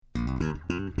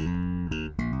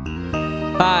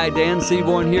Hi, Dan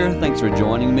Seaborn here. Thanks for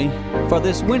joining me for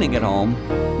this Winning at Home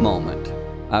moment.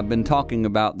 I've been talking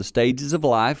about the stages of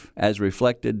life as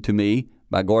reflected to me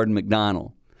by Gordon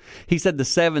MacDonald. He said the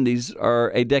 70s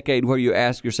are a decade where you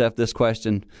ask yourself this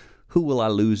question, who will I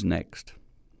lose next?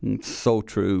 It's so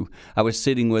true. I was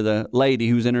sitting with a lady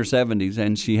who's in her 70s,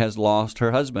 and she has lost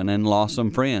her husband and lost some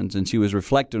friends, and she was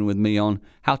reflecting with me on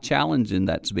how challenging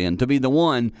that's been to be the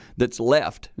one that's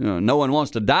left. No one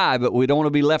wants to die, but we don't want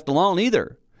to be left alone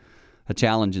either. A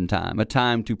challenging time, a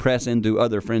time to press into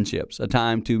other friendships, a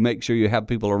time to make sure you have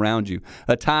people around you,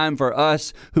 a time for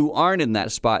us who aren't in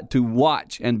that spot to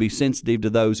watch and be sensitive to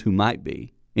those who might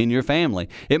be. In your family,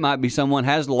 it might be someone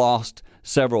has lost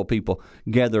several people.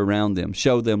 Gather around them,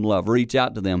 show them love, reach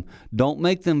out to them. Don't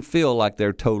make them feel like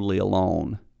they're totally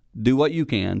alone. Do what you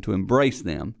can to embrace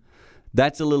them.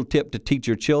 That's a little tip to teach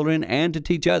your children and to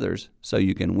teach others so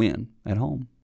you can win at home.